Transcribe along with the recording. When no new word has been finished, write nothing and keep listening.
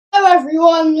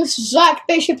everyone, this is Zach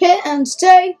Bishop here, and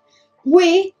today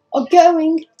we are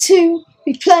going to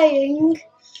be playing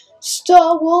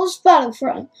Star Wars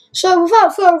Battlefront. So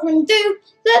without further ado,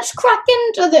 let's crack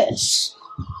into this.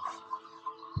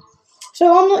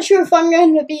 So I'm not sure if I'm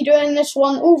going to be doing this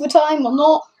one all the time or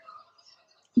not,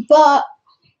 but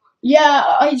yeah,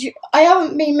 I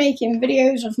haven't been making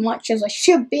videos as much as I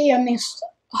should be. I missed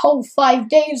a whole 5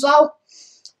 days out.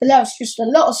 But there was just a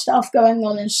lot of stuff going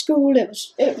on in school.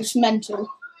 It was mental.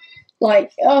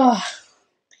 Like, it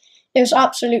was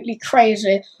absolutely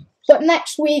crazy. But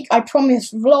next week, I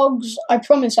promise vlogs. I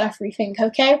promise everything,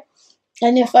 okay?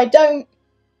 And if I don't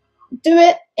do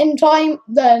it in time,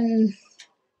 then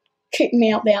kick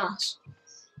me up the ass.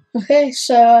 Okay,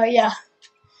 so yeah.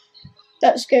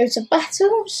 Let's go to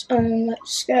battles, and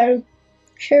let's go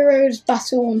Heroes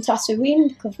Battle on Tatooine,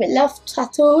 because we love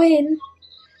Tatooine.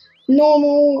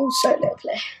 Normal solo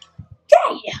play.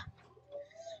 Okay!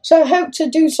 So I hope to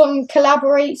do some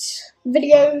collaborate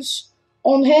videos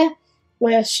on here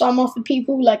with some other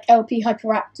people like LP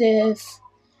Hyperactive,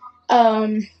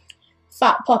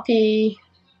 Fat Puppy,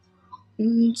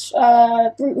 and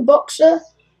Brutal Boxer.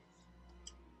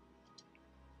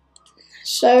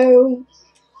 So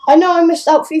I know I missed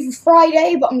out FIFA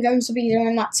Friday, but I'm going to be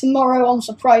doing that tomorrow on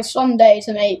Surprise Sunday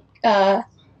to make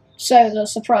so the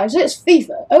surprise is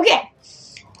FIFA. Okay,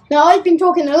 now I've been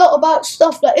talking a lot about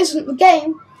stuff that isn't the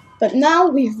game, but now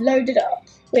we've loaded up.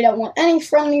 We don't want any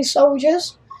friendly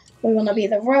soldiers. We want to be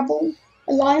the Rebel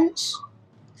Alliance.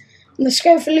 And let's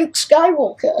go for Luke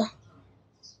Skywalker.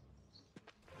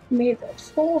 May the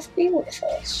Force be with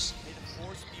us.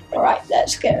 Alright,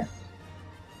 let's go.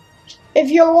 If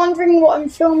you're wondering what I'm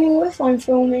filming with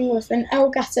an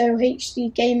Elgato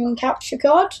HD gaming capture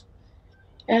card.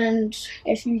 And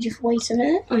if you just wait a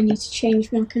minute, I need to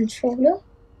change my controller.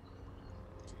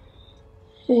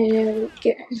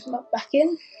 Get log back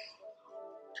in.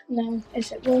 Now,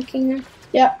 is it working now?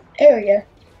 Yeah, here we go.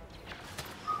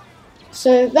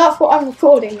 So that's what I'm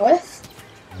recording with,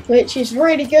 which is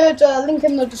really good. Link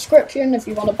in the description if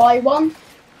you want to buy one.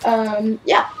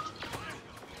 Yeah.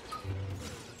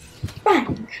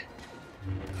 Bang.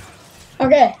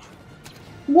 Okay.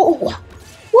 Whoa.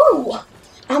 Whoa.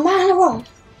 I'm on a roll.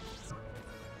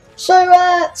 So,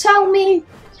 tell me,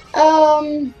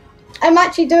 I'm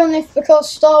actually doing this because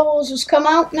Star Wars has come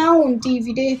out now on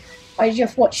DVD. I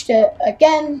just watched it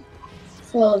again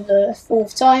for the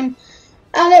 4th time,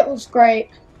 and it was great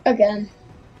again.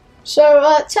 So,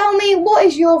 tell me, what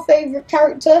is your favourite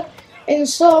character in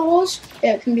Star Wars?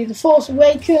 It can be The Force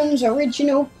Awakens,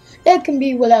 original, it can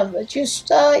be whatever. Just,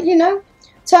 you know,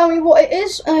 tell me what it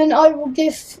is, and I will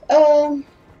give,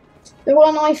 the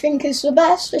one I think is the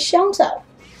best a shout out.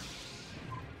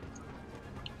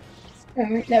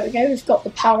 Alright, there we go, we've got the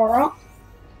power up.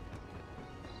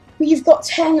 We've got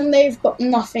 10 and they've got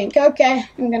nothing. Okay,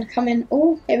 I'm gonna come in.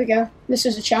 Oh, here we go. This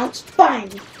is a chance.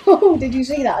 Bang! Oh, did you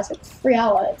see that? It's like 3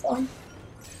 hours at a time.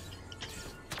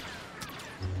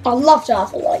 I'd love to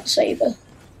have a lightsaber.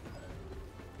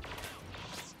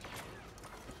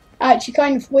 I actually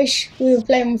kind of wish we were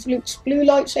playing with Luke's blue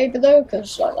lightsaber though,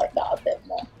 because I like that a bit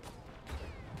more.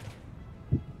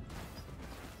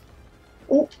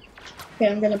 Oh. Okay,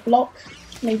 I'm gonna block.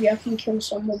 Maybe I can kill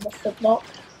someone with the block.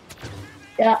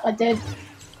 Yeah, I did.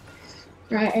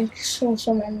 Right, I saw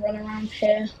someone run around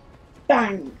here.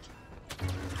 Bang!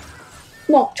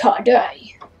 Not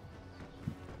today.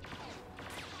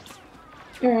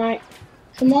 Alright.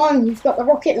 Come on, you've got the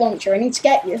rocket launcher. I need to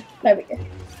get you. There we go.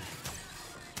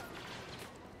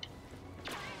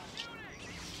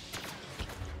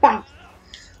 Bang!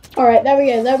 Alright, there we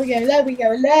go, there we go, there we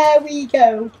go, there we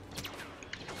go.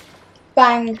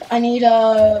 Bang, I need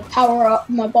to power up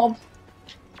my bob.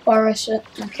 Where is it?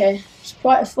 Okay, it's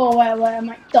quite a far way away. I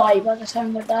might die by the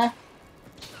time we're there.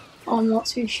 I'm not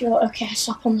too sure. Okay, it's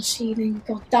up on the ceiling.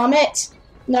 God damn it.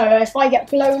 No, if I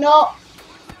get blown up,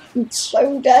 I'm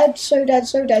so dead, so dead,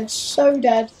 so dead, so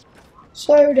dead,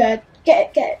 so dead. Get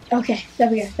it, get it. Okay, there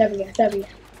we go, there we go, there we go.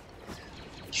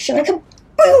 Should I come?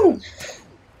 Boom!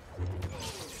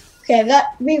 Okay,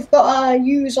 that we've got to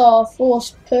use our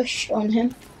force push on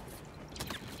him.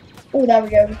 Oh, there we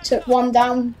go. We took one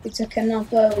down. We took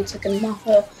another. We took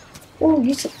another. Oh,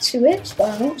 you took 2 hits,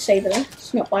 but I won't save it.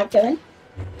 It's not bad going.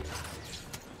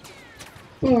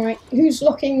 Alright, who's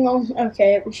locking on?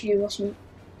 Okay, it was you, wasn't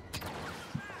it?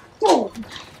 Oh!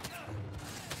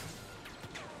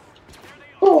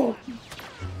 Oh!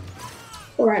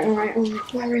 Alright, alright,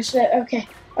 alright. Where is it? Okay,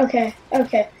 okay,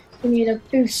 okay. We need a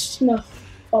boost snuff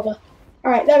bother.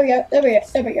 Alright, there we go, there we go,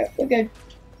 there we go. We're good.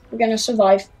 We're gonna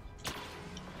survive.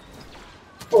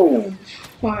 Boom!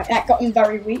 Alright, that got him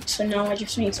very weak, so now I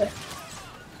just need to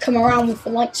come around with the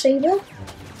lightsaber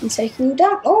and take you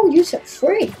down. Oh, you took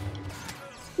 3.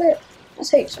 Flip. That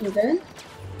takes some doing.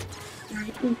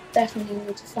 Right, we definitely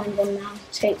need to find one now.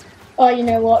 Take. Oh, you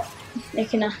know what?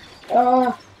 Making a.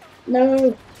 Oh,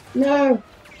 no, no.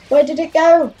 Where did it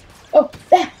go? Oh,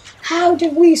 there. How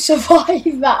did we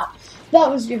survive that? That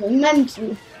was even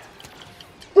mental.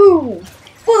 Boom,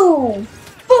 boom,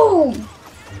 boom.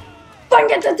 Bang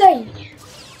it today.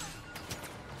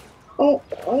 Oh,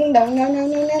 no, no, no,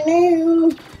 no, no,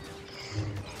 no.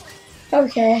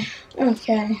 Okay,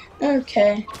 okay,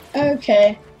 okay,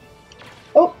 okay.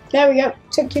 Oh, there we go.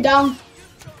 Took you down.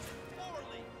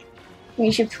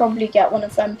 We should probably get one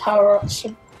of them power-ups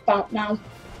about now.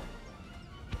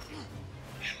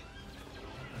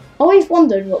 I always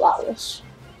wondered what that was.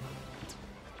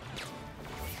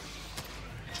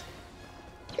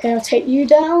 Okay, I'll take you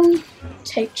down.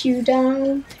 Take you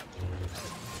down.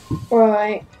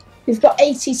 Right. We've got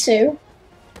 82.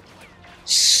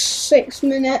 6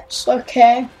 minutes.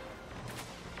 Okay.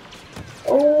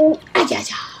 Oh,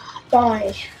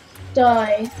 die.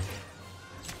 Die.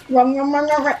 Run, run, run,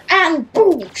 run, run. And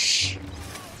boosh.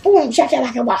 Boom, check it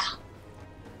like a wow.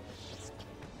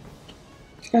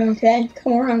 Okay,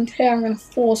 come around here. I'm going to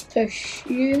force push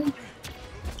you.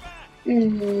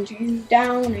 And you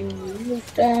down, and you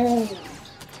down.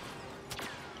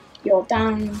 You're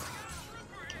down.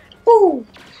 Boom!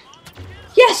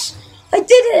 Yes! I did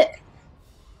it!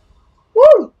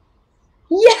 Woo!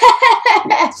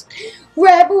 Yes!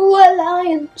 Rebel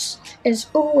Alliance is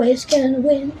always gonna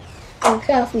win. Look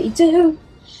how we do.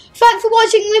 Thanks for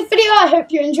watching this video. I hope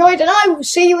you enjoyed, and I will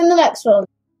see you in the next one.